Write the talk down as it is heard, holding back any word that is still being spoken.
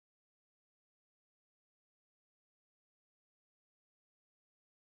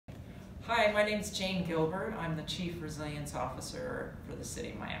Hi, my name is Jane Gilbert. I'm the Chief Resilience Officer for the City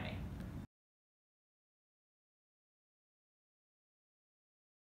of Miami.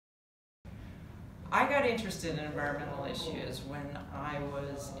 I got interested in environmental issues when I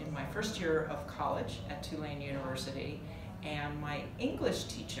was in my first year of college at Tulane University, and my English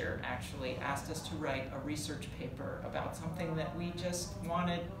teacher actually asked us to write a research paper about something that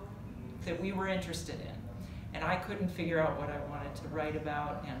we were interested in. And I couldn't figure out what I wanted to write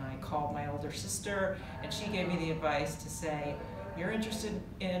about, and I called my older sister, and she gave me the advice to say, you're interested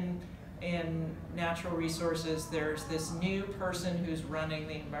in natural resources. There's this new person who's running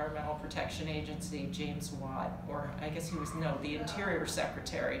the Environmental Protection Agency, James Watt, or I guess the Interior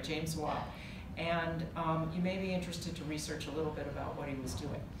Secretary, James Watt. And you may be interested to research a little bit about what he was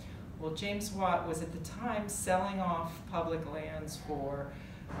doing. Well, James Watt was at the time selling off public lands for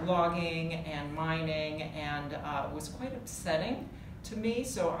logging and mining, and it was quite upsetting to me,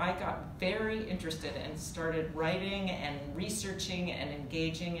 so I got very interested and started writing and researching and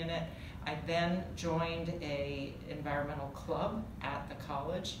engaging in it. I then joined an environmental club at the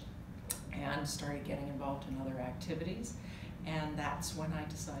college and started getting involved in other activities, and that's when I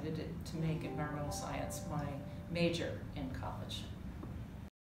decided to make environmental science my major in college.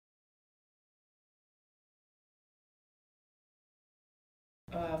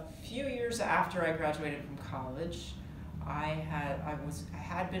 A few years after I graduated from college, I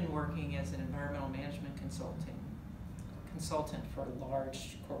had been working as an environmental management consultant for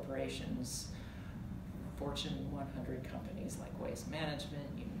large corporations, Fortune 100 companies like Waste Management,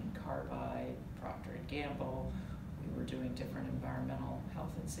 Union Carbide, Procter & Gamble. We were doing different environmental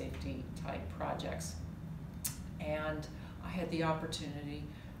health and safety type projects. And I had the opportunity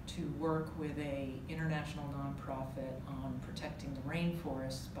to work with an international nonprofit on protecting the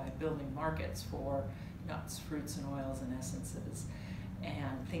rainforest by building markets for nuts, fruits, and oils and essences,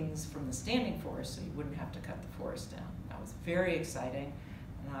 and things from the standing forest so you wouldn't have to cut the forest down. That was very exciting,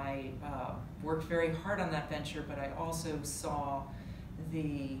 and I worked very hard on that venture, but I also saw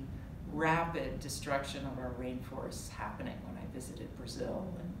the rapid destruction of our rainforests happening when I visited Brazil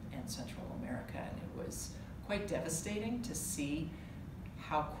and Central America, and it was quite devastating to see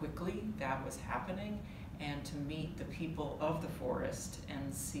how quickly that was happening, and to meet the people of the forest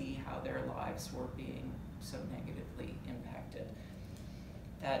and see how their lives were being so negatively impacted.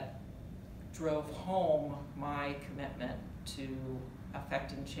 That drove home my commitment to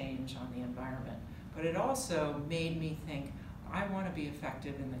affecting change on the environment. But it also made me think, I want to be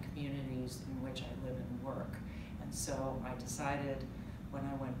effective in the communities in which I live and work. And so I decided when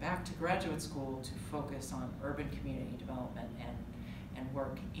I went back to graduate school to focus on urban community development and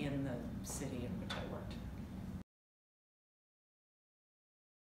work in the city in which I worked.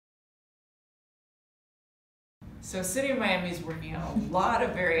 So City of Miami is working on a lot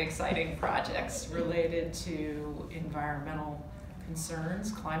of very exciting projects related to environmental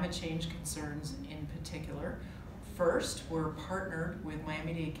concerns, climate change concerns in particular. First, we're partnered with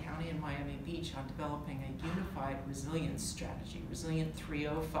Miami-Dade County and Miami Beach on developing a unified resilience strategy,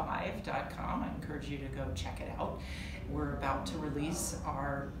 resilient305.com. I encourage you to go check it out. We're about to release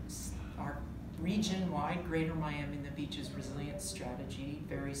our region-wide Greater Miami and the Beaches resilience strategy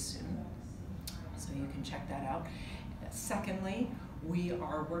very soon, so you can check that out. Secondly, we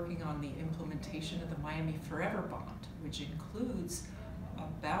are working on the implementation of the Miami Forever Bond, which includes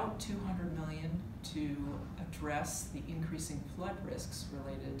about $200 million to address the increasing flood risks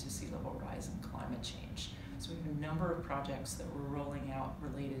related to sea level rise and climate change. So we have a number of projects that we're rolling out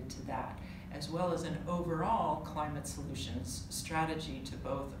related to that, as well as an overall climate solutions strategy to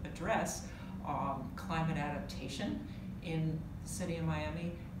both address climate adaptation in the City of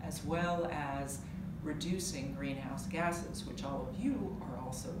Miami, as well as reducing greenhouse gases, which all of you are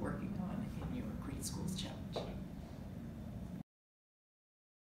also working on.